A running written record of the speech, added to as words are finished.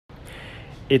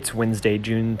It's Wednesday,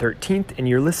 June 13th, and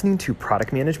you're listening to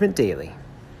Product Management Daily.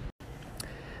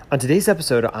 On today's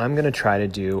episode, I'm going to try to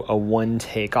do a one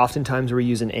take. Oftentimes we're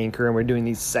using Anchor and we're doing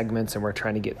these segments and we're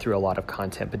trying to get through a lot of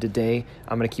content, but today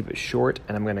I'm going to keep it short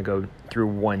and I'm going to go through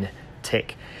one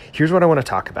take. Here's what I want to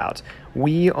talk about.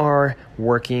 We are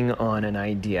working on an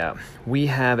idea. We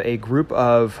have a group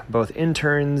of both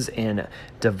interns and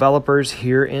developers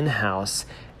here in-house,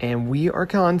 and we are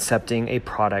concepting a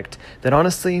product that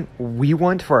honestly we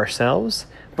want for ourselves,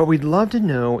 but we'd love to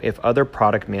know if other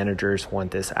product managers want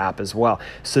this app as well.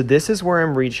 So this is where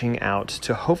I'm reaching out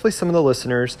to hopefully some of the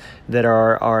listeners that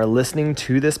are listening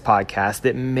to this podcast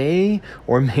that may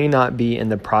or may not be in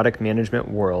the product management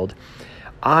world.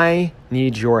 I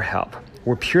need your help.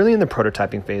 We're purely in the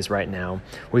prototyping phase right now.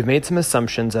 We've made some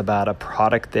assumptions about a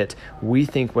product that we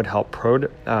think would help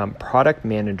product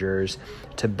managers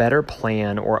to better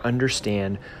plan or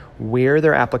understand where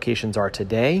their applications are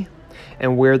today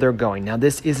and where they're going. Now,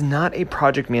 this is not a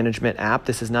project management app.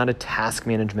 This is not a task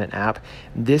management app.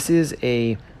 This is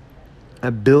a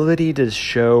ability to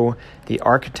show the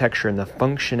architecture and the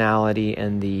functionality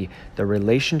and the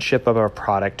relationship of our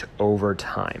product over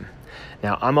time.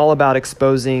 Now, I'm all about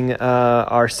exposing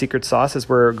our secret sauce as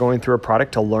we're going through a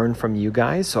product to learn from you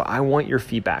guys, so I want your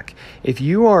feedback. If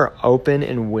you are open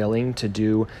and willing to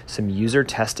do some user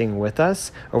testing with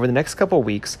us, over the next couple of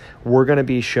weeks, we're going to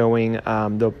be showing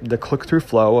the click-through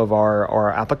flow of our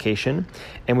application,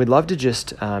 and we'd love to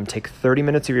just take 30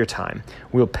 minutes of your time.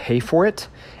 We'll pay for it,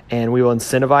 and we will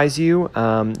incentivize you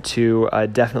to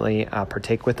definitely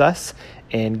partake with us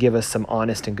and give us some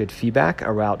honest and good feedback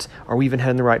about, are we even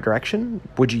heading in the right direction?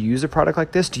 Would you use a product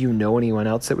like this? Do you know anyone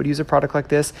else that would use a product like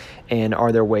this? And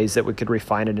are there ways that we could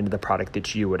refine it into the product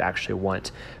that you would actually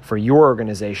want for your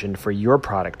organization, for your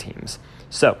product teams?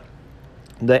 So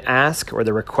the ask or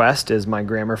the request, as my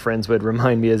grammar friends would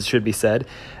remind me as should be said,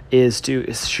 is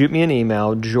to shoot me an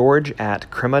email,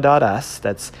 george@crema.us.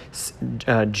 That's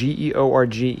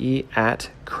George at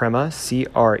crema,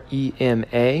 CREMA.us.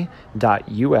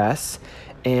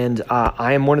 And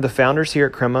I am one of the founders here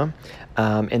at Crema.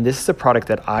 And this is a product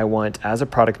that I want as a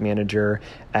product manager,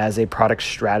 as a product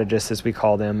strategist, as we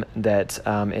call them, that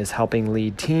is helping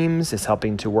lead teams, is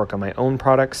helping to work on my own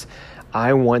products.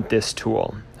 I want this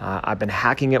tool. I've been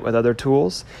hacking it with other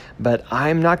tools, but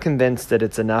I'm not convinced that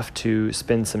it's enough to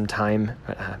spend some time,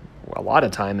 a lot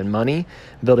of time and money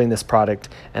building this product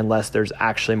unless there's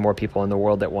actually more people in the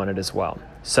world that want it as well.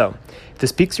 So if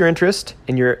this piques your interest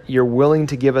and you're willing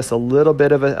to give us a little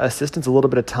bit of assistance, a little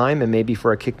bit of time, and maybe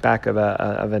for a kickback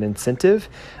of an incentive,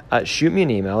 shoot me an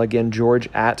email, again,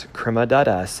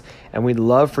 george@crema.us, and we'd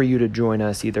love for you to join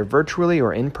us either virtually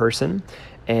or in person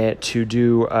to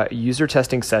do a user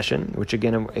testing session, which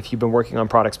again, if you've been working on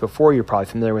products before, you're probably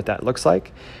familiar with what that looks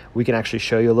like. We can actually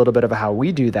show you a little bit of how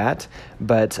we do that,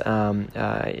 but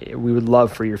we would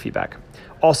love for your feedback.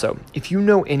 Also, if you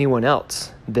know anyone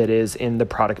else that is in the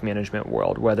product management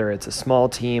world, whether it's a small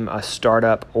team, a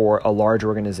startup, or a large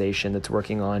organization that's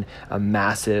working on a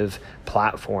massive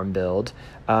platform build,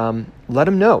 let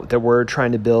them know that we're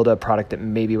trying to build a product that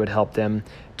maybe would help them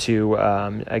to,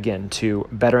 again, to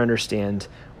better understand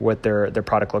what their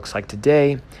product looks like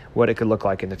today, what it could look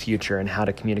like in the future, and how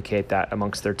to communicate that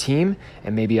amongst their team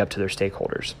and maybe up to their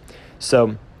stakeholders.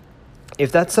 So if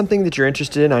that's something that you're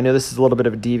interested in, I know this is a little bit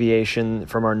of a deviation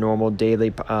from our normal daily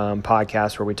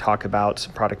podcast where we talk about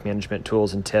product management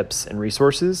tools and tips and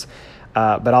resources.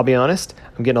 But I'll be honest,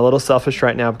 I'm getting a little selfish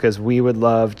right now because we would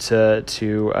love to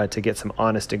get some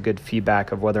honest and good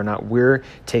feedback of whether or not we're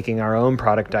taking our own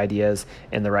product ideas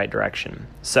in the right direction.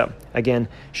 So again,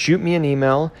 shoot me an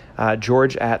email,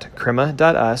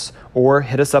 george@crema.us, or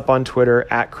hit us up on Twitter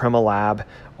 @CremaLab,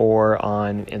 or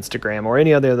on Instagram or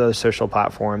any other of those social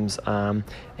platforms.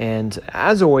 And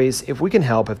as always, if we can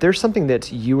help, if there's something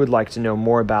that you would like to know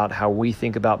more about how we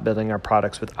think about building our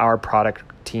products with our product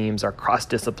teams, our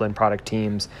cross-discipline product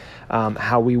teams,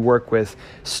 how we work with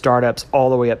startups all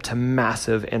the way up to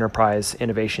massive enterprise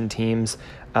innovation teams,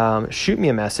 shoot me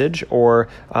a message or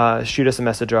shoot us a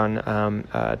message on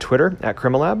Twitter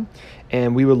 @CremaLab,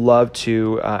 and we would love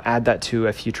to add that to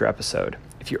a future episode.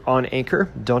 If you're on Anchor,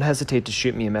 don't hesitate to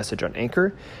shoot me a message on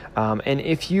Anchor. And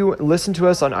if you listen to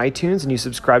us on iTunes and you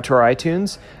subscribe to our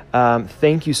iTunes,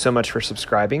 thank you so much for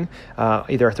subscribing,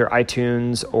 either through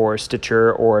iTunes or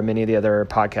Stitcher or many of the other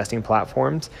podcasting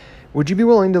platforms. Would you be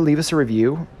willing to leave us a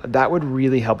review? That would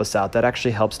really help us out. That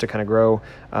actually helps to kind of grow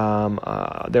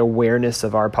the awareness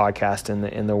of our podcast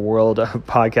in the world of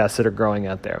podcasts that are growing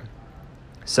out there.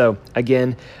 So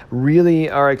again, really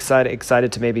are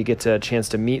excited to maybe get a chance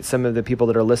to meet some of the people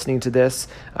that are listening to this.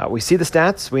 We see the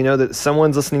stats. We know that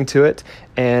someone's listening to it,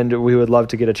 and we would love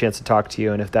to get a chance to talk to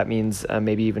you. And if that means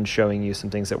maybe even showing you some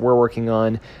things that we're working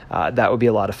on, that would be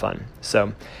a lot of fun.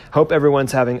 So hope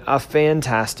everyone's having a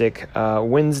fantastic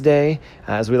Wednesday,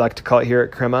 as we like to call it here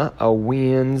at Crema, a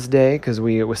Wednesday, because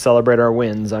we celebrate our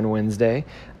wins on Wednesday.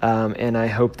 And I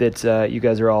hope that you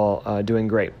guys are all doing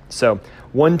great. So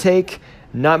one take,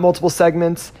 not multiple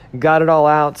segments, got it all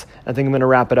out. I think I'm going to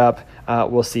wrap it up.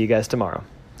 We'll see you guys tomorrow.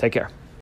 Take care.